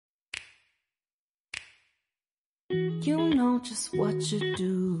You know just what you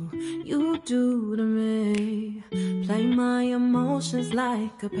do to me. Play my emotions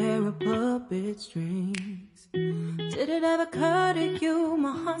like a pair of puppet strings. Did it ever occur to you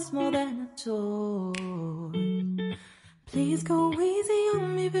my heart's more than a toy? Please go easy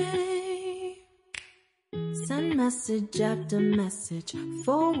on me, babe. Send message after message,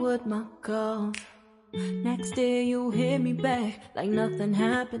 forward my calls. Next day you hit me back like nothing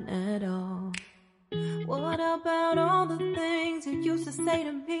happened at all. What about all the things you used to say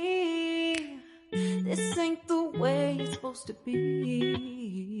to me? This ain't the way it's supposed to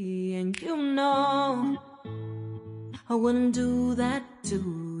be. And you know I wouldn't do that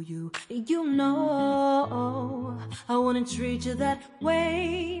to you. You know I wouldn't treat you that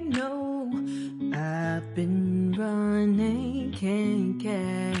way, no. I've been running, can't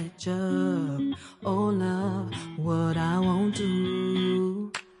catch up. Oh love, what I won't do.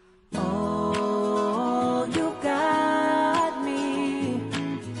 Oh, you got me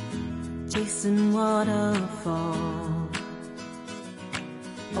chasing waterfall.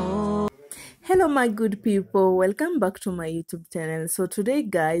 Oh. Hello my good people, welcome back to my YouTube channel. So today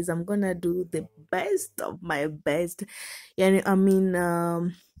guys, I'm gonna do the best of my best. I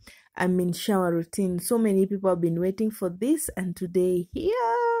mean shower routine. So many people have been waiting for this, and today here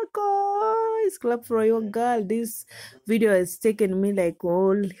guys, clap for your girl. This video has taken me like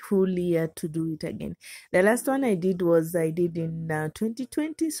whole year to do it again. The last one I did in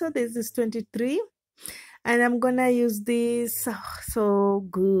 2020, so this is 23. And I'm gonna use this. So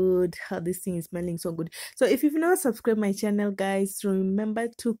good. This thing is smelling so good. So if you've not subscribed my channel guys, remember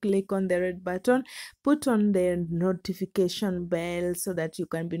to click on the red button, put on the notification bell so that you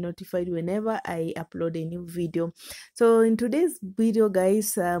can be notified whenever I upload a new video. So in today's video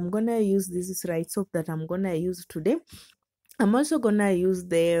guys, I'm gonna use this right soap that I'm gonna use today. I'm also gonna use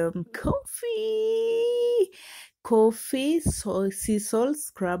the coffee sea salt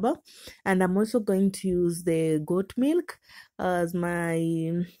scrubber, and I'm also going to use the goat milk as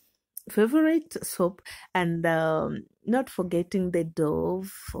my favorite soap, and not forgetting the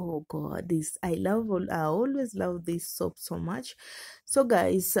Dove. Oh god, this I always love this soap so much. So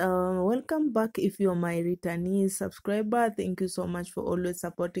guys, welcome back. If you're my returnee subscriber, thank you so much for always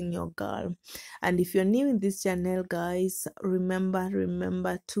supporting your girl. And if you're new in this channel guys,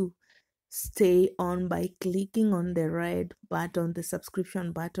 remember to stay on by clicking on the red button, the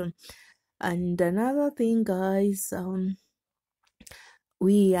subscription button. And another thing guys,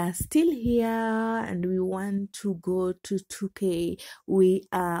 we are still here and we want to go to 2K. We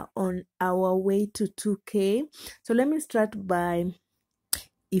are on our way to 2K. So let me start by,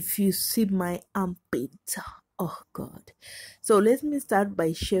 if you see my armpits, oh god. So let me start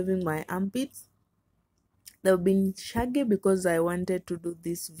by shaving my armpits. They've been shaggy because I wanted to do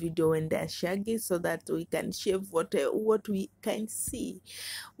this video when they're shaggy so that we can shave what we can see.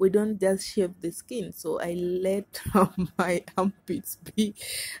 We don't just shave the skin. So I let my armpits be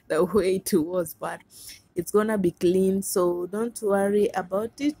the way it was, but it's gonna be clean, so don't worry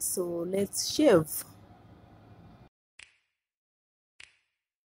about it. So let's shave.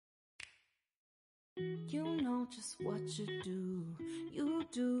 You know just what you do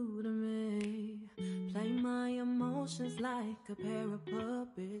to me. Play my emotions like a pair of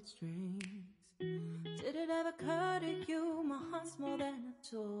puppet strings. Did it ever occur to you my heart's more than a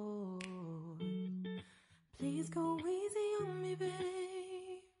toy? Please go easy on me,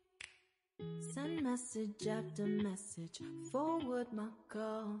 babe. Send message after message, forward my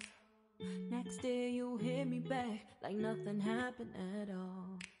calls. Next day you hit me back like nothing happened at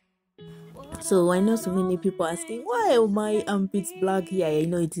all. So I know so many people asking why are my armpits black. Yeah, I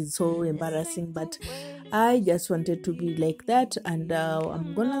know it is so embarrassing, but I just wanted to be like that, and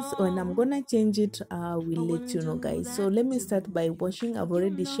when I'm gonna change it, we'll let you know guys. So let me start by washing. I've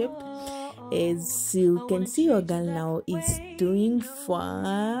already shaved. As you can see, your girl now is doing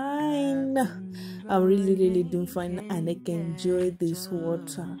fine. I'm really doing fine, and I can enjoy this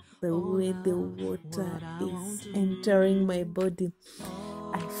water, the way the water is entering my body.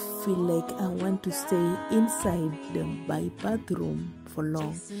 I feel like I want to stay inside my bathroom for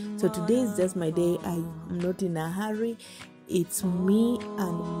long. So today is just my day. I'm not in a hurry. It's me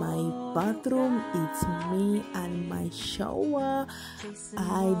and my bathroom, it's me and my shower.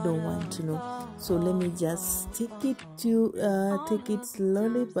 I don't want to know. So let me just take it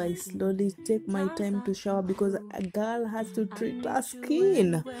slowly by slowly. Take my time to shower because a girl has to treat her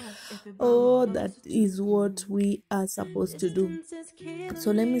skin. Oh, that is what we are supposed to do.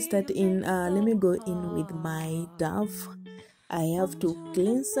 So let me start in let me go in with my Dove I have to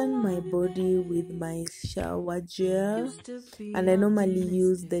cleanse my body with my shower gel, and I normally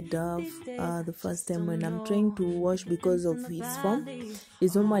use the Dove the first time when I'm trying to wash because of its form.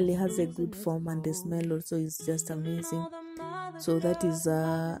 It normally has a good form, and the smell also is just amazing. So that is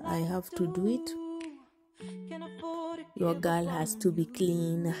I have to do it. Your girl has to be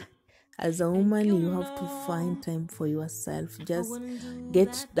clean. As a woman, you have to find time for yourself. Just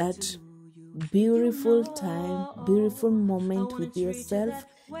get that beautiful time, beautiful moment with yourself.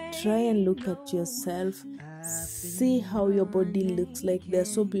 Try and look at yourself. See how your body looks like. There are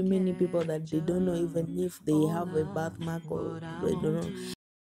so many people that they don't know even if they have a birthmark or they don't know.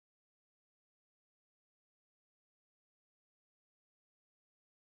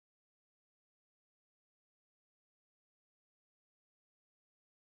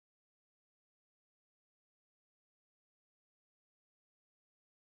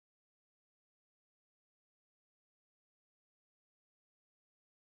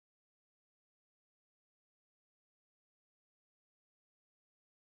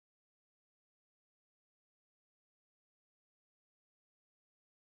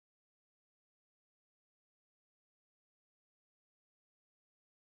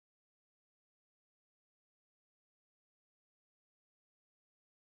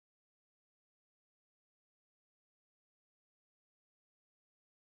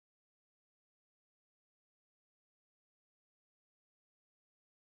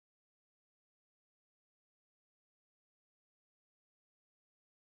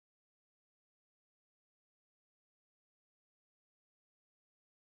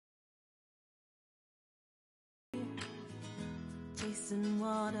 Chasing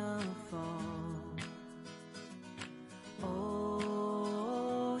waterfalls.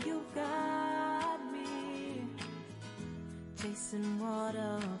 Oh, you got me chasing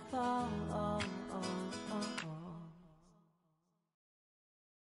waterfalls.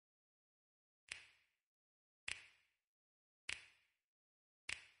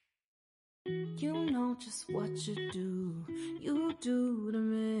 You know just what you do to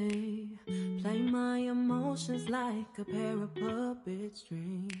me. Play my emotions like a pair of puppet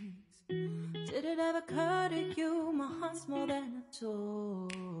strings. Did it ever occur to you my heart's more than a toy?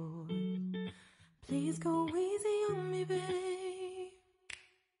 Please go easy on me, babe.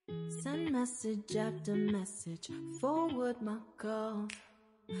 Send message after message, forward my calls.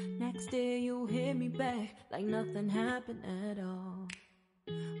 Next day you hit me back like nothing happened at all.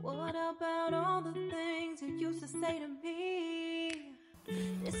 What about all the things you used to say to me?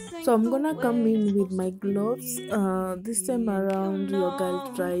 So I'm gonna come in with my gloves. This time around, your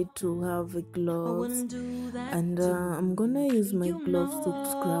girl tried to have gloves, and I'm gonna use my gloves to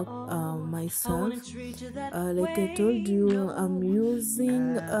scrub myself. Like I told you, I'm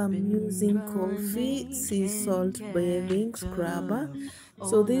using coffee sea salt bathing scrubber.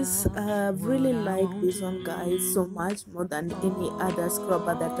 So this I've really liked this one, guys, so much more than any other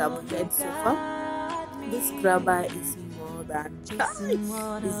scrubber that I've had so far. This scrubber is more than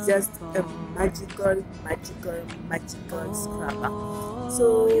it's just a magical scrubber.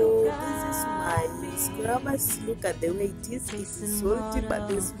 So this is my scrubber. Look at the way it is salty, but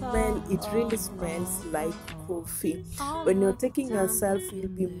the smell, it really smells like coffee. When you're taking yourself,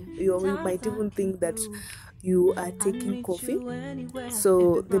 you might even think that you are taking coffee.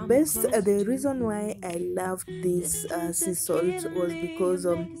 So the reason why I loved this sea salt was because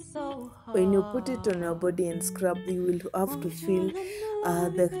when you put it on your body and scrub, you will have to feel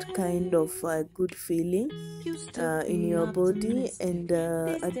that kind of good feeling in your body. And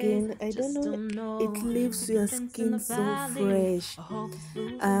again, I don't know, it leaves your skin so fresh.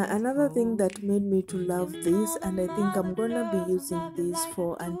 Another thing that made me to love this, and I think I'm gonna be using this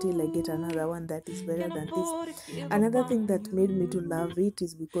for until I get another one that is better than this. Another thing that made me to love it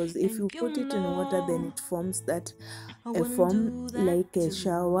is because if you put it in water, then it forms that a form like a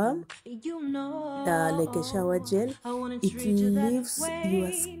shower gel. It leaves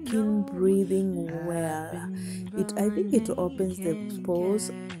your skin breathing well. I think it opens the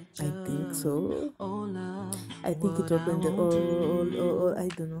pores. I think so. I think it opens the or I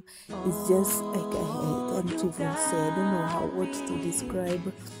don't know. It's just like I can't even say. I don't know what to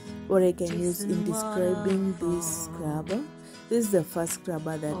describe, what I can use in describing this scrubber. This is the first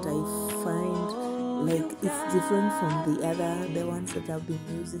scrubber that I find like it's different from the ones that I've been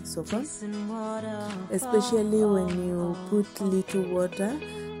using so far, especially when you put little water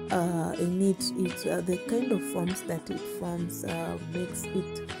in it. The kind of forms that it forms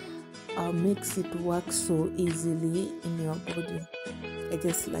makes it work so easily in your body. I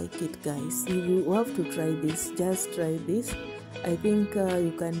just like it, guys. You have to try this. Just try this. I think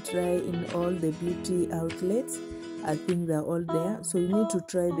you can try in all the beauty outlets. I think they're all there. So you need to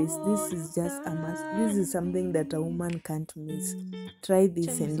try this. This is just a must. This is something that a woman can't miss. Try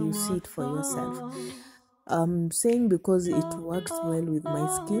this and you see it for yourself. I'm saying because it works well with my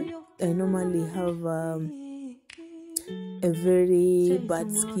skin. I normally have a very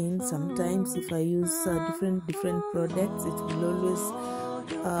bad skin. Sometimes if I use different products, it will always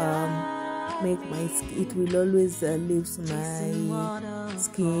make my skin, it will always leaves my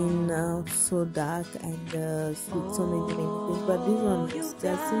skin so dark and with so many things. But this one is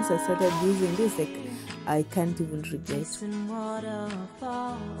just, since I started using this, like, I can't even regret.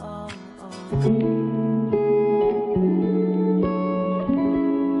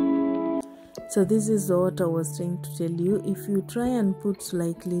 So this is what I was trying to tell you. If you try and put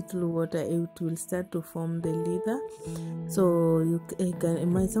like little water, it will start to form the leather. So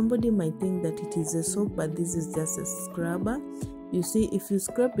somebody might think that it is a soap, but this is just a scrubber. You see, if you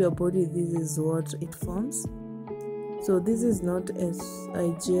scrub your body, this is what it forms. So this is not a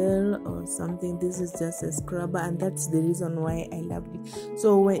gel or something. This is just a scrubber, and that's the reason why I love it.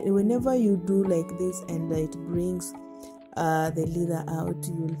 So whenever you do like this and it brings the leather out,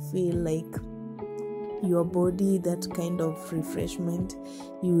 you will feel like your body, that kind of refreshment,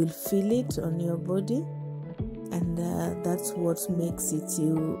 you will feel it on your body, and that's what makes it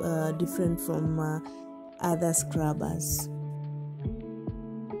different from other scrubbers.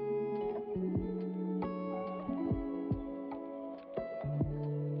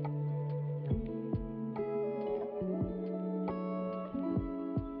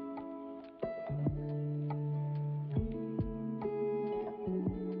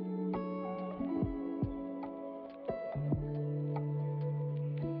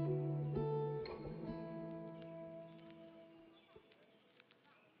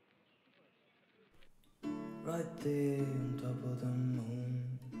 Right there on top of the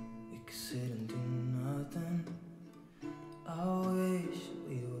moon, we could sit and do nothing. I wish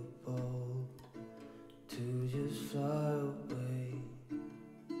we were bold to just fly away.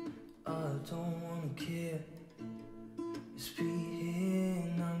 I don't wanna care, just be here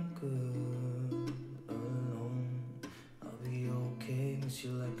and I'm good alone. I'll be okay, miss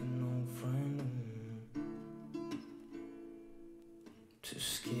you like an old friend. Too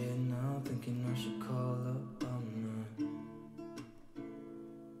scared now, thinking I should call up. I'm not.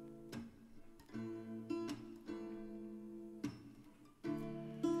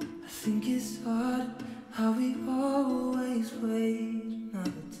 I think it's hard how we always wait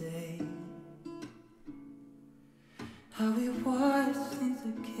another day, how we watch things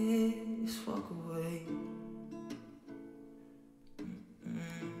that kids walk away.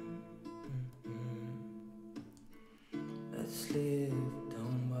 Let's live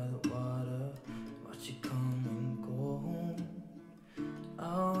down by the water, watch it come and go home. I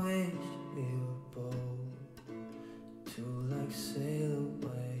wish we were bold to like sail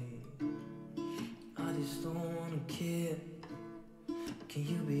away. I just don't wanna care. Can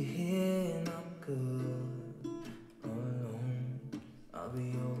you be here and I'm good alone? I'll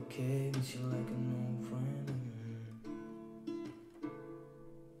be okay, miss you like an old friend.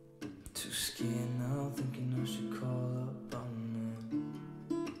 Too scared now, thinking I should call up.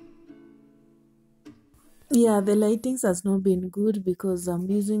 Yeah, the lightings has not been good because I'm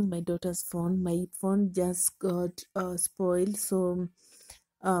using my daughter's phone. My phone just got spoiled, so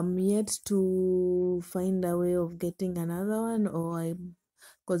I'm yet to find a way of getting another one, or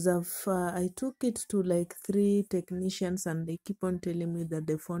because I took it to like 3 technicians and they keep on telling me that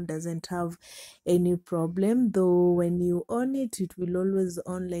the phone doesn't have any problem, though when you on it, it will always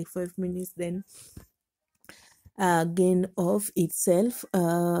on like 5 minutes, then again off itself.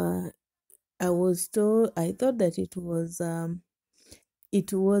 I thought that it was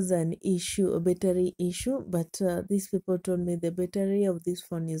an issue, a battery issue, but these people told me the battery of this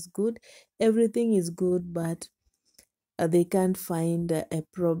phone is good, everything is good, but they can't find a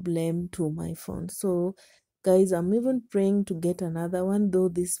problem to my phone. So guys, I'm even praying to get another one, though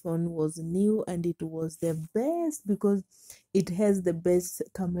this phone was new and it was the best because it has the best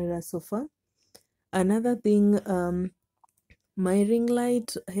camera so far. Another thing, my ring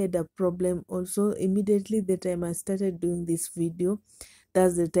light had a problem also. Immediately the time I started doing this video,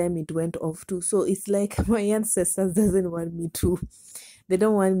 that's the time it went off too. So it's like my ancestors doesn't want me to, they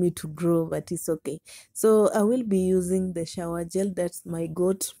don't want me to grow, but it's okay. So I will be using the shower gel. That's my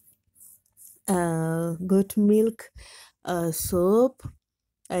goat milk soap.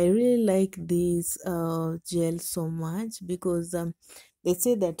 I really like this gel so much because they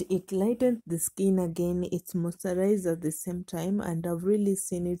say that it lightens the skin again, it's moisturized at the same time, and I've really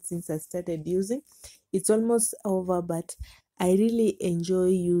seen it since I started using. It's almost over, but I really enjoy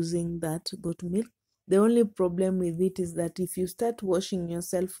using that goat milk. The only problem with it is that if you start washing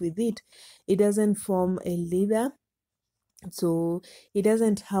yourself with it, it doesn't form a leather, so it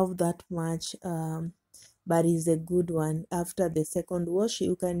doesn't have that much, but is a good one. After the second wash,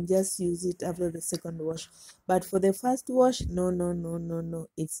 you can just use it after the second wash, but for the first wash, no, no, no, no, no,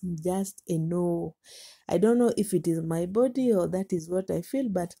 it's just a no. I don't know if it is my body or that is what I feel,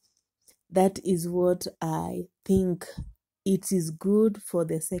 but that is what I think. It is good for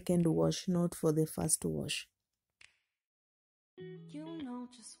the second wash, not for the first wash. You know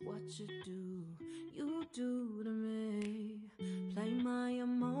just what you do to me. Play my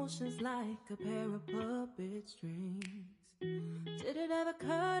emotions like a pair of puppet strings. Did it ever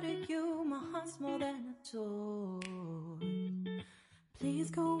occur to you my heart's more than a toy? Please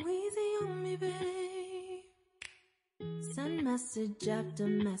go easy on me, babe. Send message after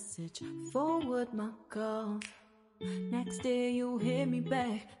message, forward my calls. Next day you hit me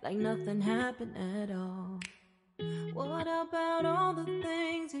back like nothing happened at all. What about all the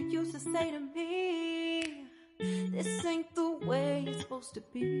things you used to say to me? This ain't the way it's supposed to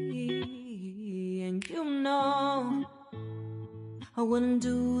be. And you know I wouldn't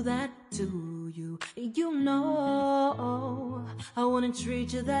do that to you. You know I wouldn't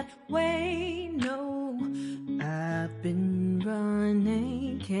treat you that way. No, I've been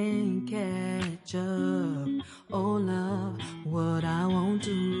running, can't catch up. Oh love, what I won't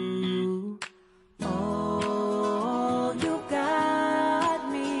do. Oh, you got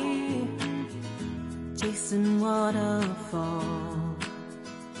me chasing waterfall.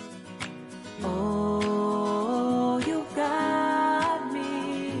 Oh, you got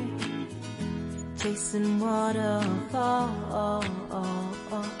me chasing waterfall.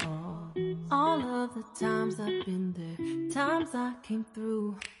 All of the times I've been there, times I came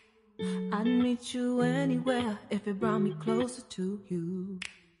through, I'd meet you anywhere if it brought me closer to you.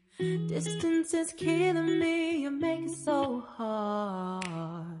 Distance is killing me, you make it so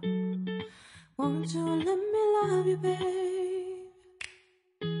hard. Won't you let me love you, babe?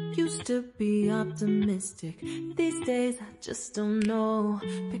 Used to be optimistic, these days I just don't know.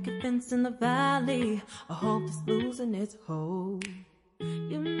 Pick a fence in the valley, I hope it's losing its hold.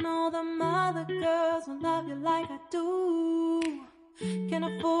 You know them other girls won't love you like I do. Can't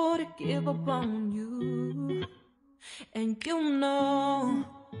afford to give up on you. And you know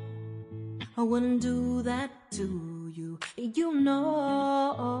I wouldn't do that to you. You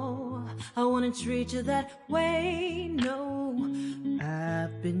know I wouldn't treat you that way. No,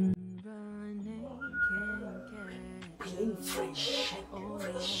 I've been running, can't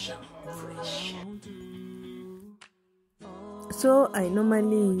catch So I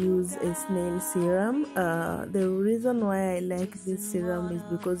normally use a snail serum. The reason why I like this serum is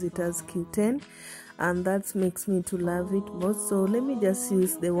because it has Q10, and that makes me to love it most. So let me just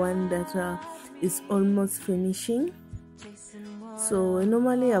use the one that is almost finishing. So I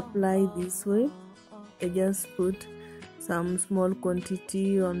normally apply this way. I just put some small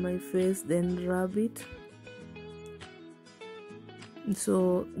quantity on my face, then rub it.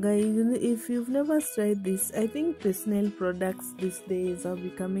 So guys, if you've never tried this, I think the snail products these days are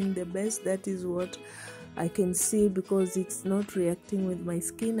becoming the best. That is what I can see, because it's not reacting with my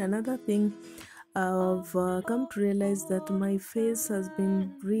skin. Another thing, I've come to realize that my face has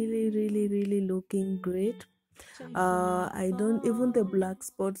been really looking great. I don't, even the black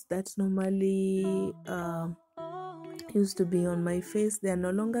spots that normally used to be on my face, they are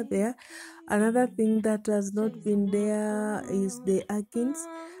no longer there. Another thing that has not been there is the acnes.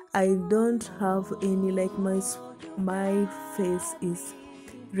 I don't have any, like my face is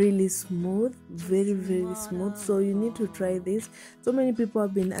really smooth, very smooth. So you need to try this. So many people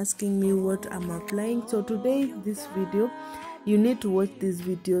have been asking me what I'm applying. So today, this video, you need to watch this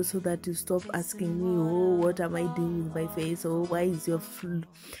video so that you stop asking me, oh, what am I doing with my face, or why is your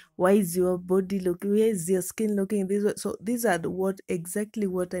body looking, where is your skin looking this way. So these are exactly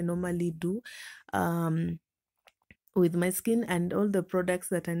what I normally do with my skin, and all the products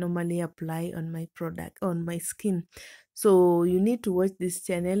that I normally apply on my skin. So you need to watch this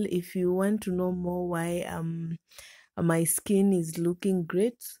channel if you want to know more why my skin is looking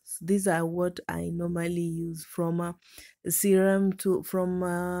great. These are what I normally use, from serum to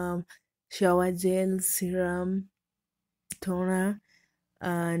shower gel, serum, toner,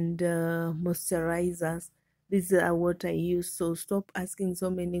 and moisturizers. These are what I use. So stop asking so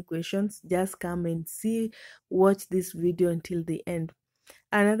many questions, just come and watch this video until the end.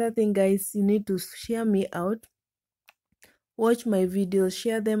 Another thing, guys, you need to share me out. Watch my videos,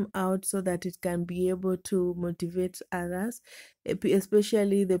 share them out so that it can be able to motivate others,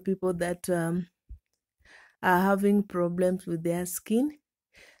 especially the people that are having problems with their skin.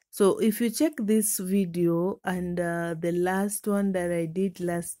 So if you check this video and the last one that I did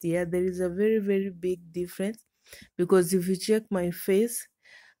last year, there is a very, very big difference, because if you check my face,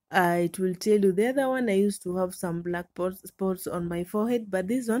 it will tell you the other one I used to have some black spots on my forehead, but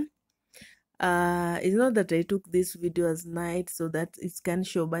this one, it's not that I took this video as night so that it can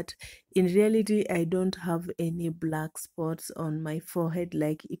show, but in reality I don't have any black spots on my forehead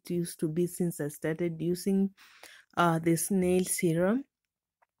like it used to be since I started using the snail serum.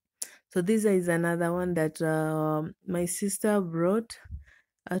 So this is another one that my sister brought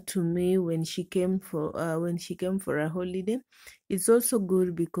to me when she came for a holiday. It's also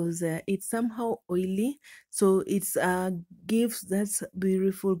good because it's somehow oily, so it's gives that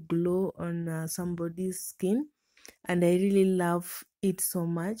beautiful glow on somebody's skin, and I really love it so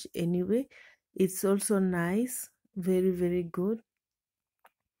much. Anyway, it's also nice, very, very good.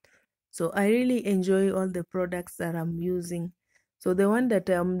 So I really enjoy all the products that I'm using. So the one that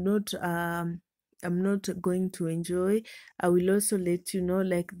I'm not going to enjoy, I will also let you know.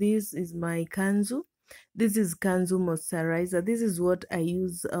 Like, this is my Kanzu. This is Kanzu moisturizer. This is what I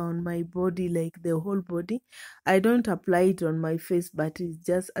use on my body, like the whole body. I don't apply it on my face, but I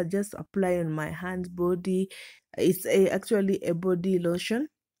just apply on my hands, body. It's actually a body lotion.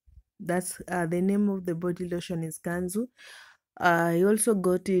 That's the name of the body lotion is Kanzu. I also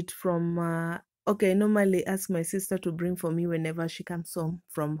got it from okay, I normally ask my sister to bring for me whenever she comes home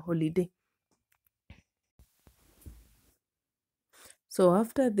from holiday. So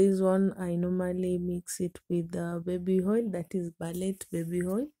after this one, I normally mix it with baby oil, that is ballet baby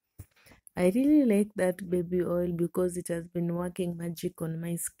oil. I really like that baby oil because it has been working magic on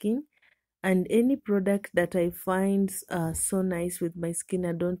my skin. And any product that I find so nice with my skin,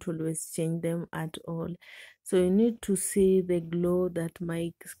 I don't always change them at all. So you need to see the glow that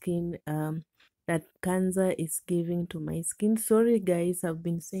my skin, that Kanza is giving to my skin. Sorry guys, I've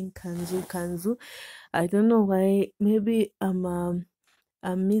been saying Kanzu. I don't know why. Maybe I'm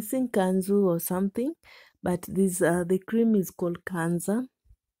missing Kanzu or something. But this the cream is called Kanza.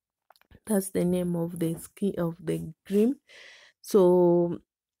 That's the name of the skin of the cream. So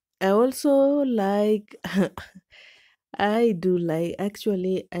I also like I do like,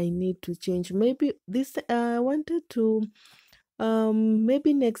 actually I need to change. Maybe this I wanted to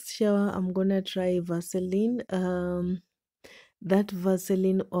maybe next shower I'm gonna try Vaseline, that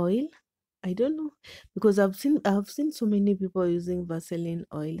Vaseline oil. I don't know, because I've seen so many people using Vaseline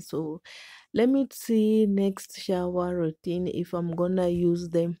oil. So let me see next shower routine if I'm gonna use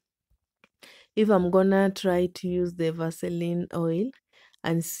them, if I'm gonna try to use the Vaseline oil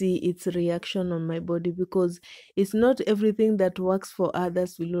and see its reaction on my body, because it's not everything that works for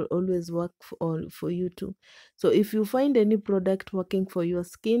others will always work for you too. So if you find any product working for your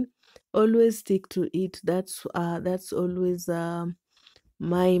skin, always stick to it. That's always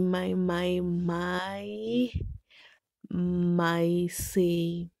my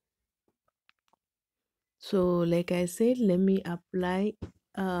say. So like I said, let me apply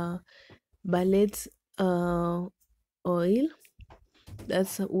ballet oil.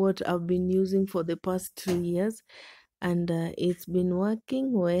 That's what I've been using for the past 2 years, and it's been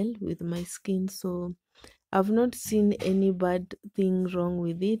working well with my skin. So I've not seen any bad thing wrong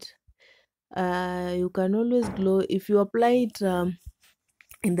with it. You can always glow if you apply it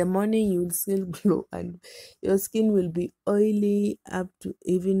in the morning. You will still glow, and your skin will be oily up to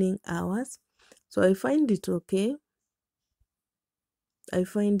evening hours. So I find it okay. I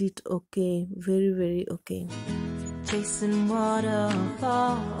find it okay, very, very okay. Chasing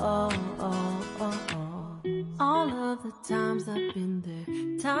waterfall. All of the times I've been there,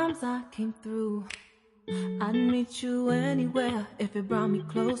 times I came through. I'd meet you anywhere if it brought me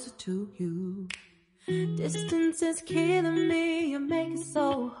closer to you. Distance is killing me, you make it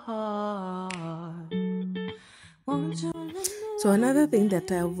so hard. Won't you let me? So another thing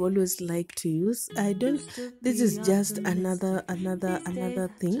that I've always liked to use, this is just another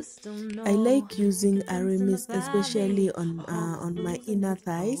thing. I like using Aramis, especially on my inner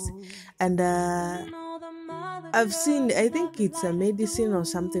thighs, and I've seen, I think it's a medicine or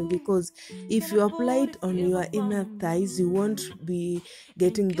something, because if you apply it on your inner thighs, you won't be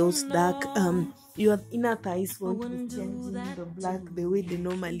getting those dark your inner thighs won't be changing the black the way they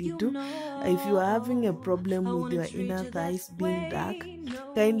normally do. If you are having a problem with your inner thighs being dark,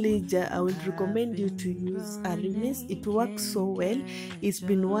 kindly I would recommend you to use Aramis. It works so well. It's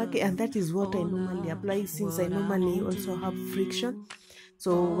been working, and that is what I normally apply, since I normally also have friction.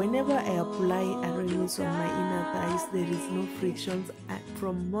 So whenever I apply Aramis on my inner thighs, there is no frictions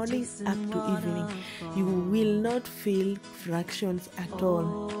from morning up to evening. You will not feel frictions at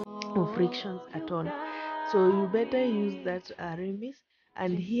all, or frictions at all. So you better use that Aramis.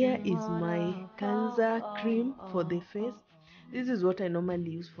 And here is my cleanser cream for the face. This is what I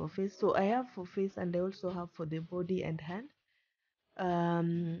normally use for face. So I have for face and I also have for the body and hand.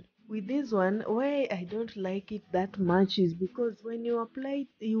 With this one, why I don't like it that much is because when you apply it,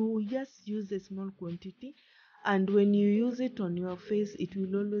 you just use a small quantity, and when you use it on your face, it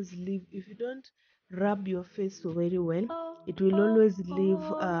will always leave. If you don't rub your face so very well, it will always leave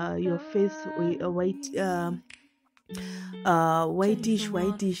your face with a whitish.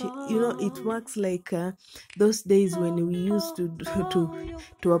 You know, it works like those days when we used to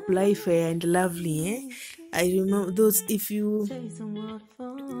to apply Fair and Lovely, I remember those. If you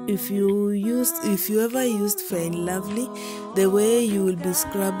ever used Fair and Lovely, the way you will be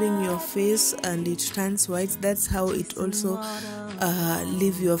scrubbing your face and it turns white, that's how it also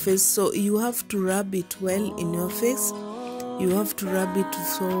leave your face. So you have to rub it well in your face. You have to rub it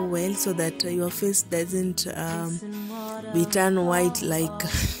so well so that your face doesn't be turn white like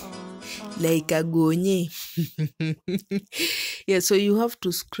like a gonye. Yeah, so you have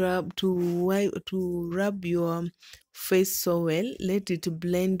to scrub to rub your face so well, let it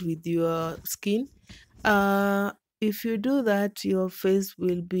blend with your skin. If you do that, your face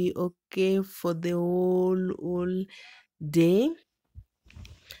will be okay for the whole day.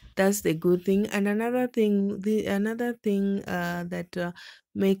 That's the good thing. And another thing, that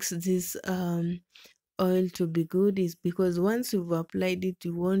makes this oil to be good is because once you've applied it,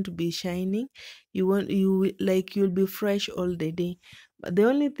 you won't be shining. You'll be fresh all the day. But the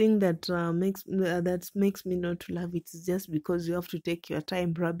only thing that makes me not to love it is just because you have to take your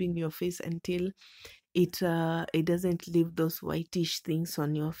time rubbing your face until it doesn't leave those whitish things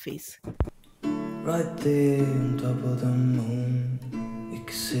on your face. Right there on top of the moon, we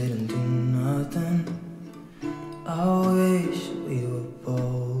could sit and do nothing. I wish we were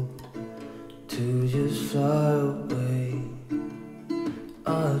bold to just fly away.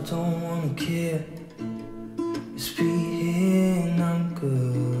 I don't wanna care, just be here and I'm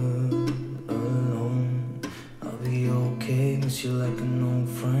good alone. I'll be okay, miss you like an old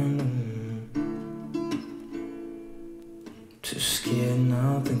friend. Too scared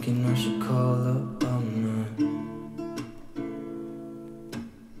now, thinking I should call up all night.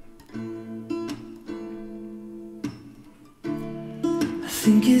 I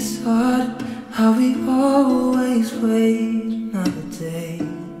think it's hard how we always wait another day,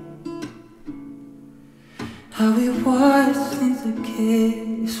 how we watch things that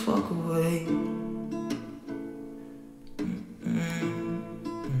kids walk away.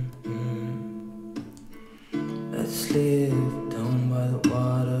 Let's live down by the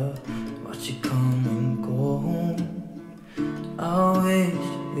water, watch it come and go home. I wish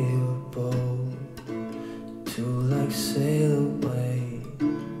we were bold to like sail away.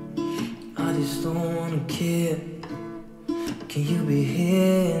 I just don't wanna care. Can you be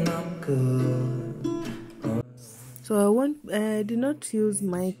here and I'm good? So I did not use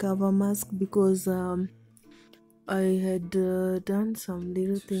my cover mask because I had done some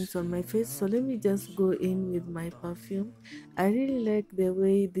little things on my face. So let me just go in with my perfume. I really like the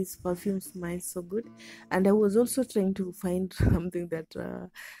way this perfume smells so good. And I was also trying to find something that,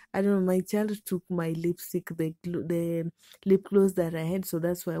 I don't know, my child took my lipstick, the lip gloss that I had. So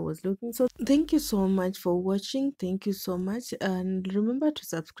that's why I was looking. So thank you so much for watching. Thank you so much. And remember to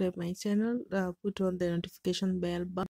subscribe my channel, put on the notification bell button.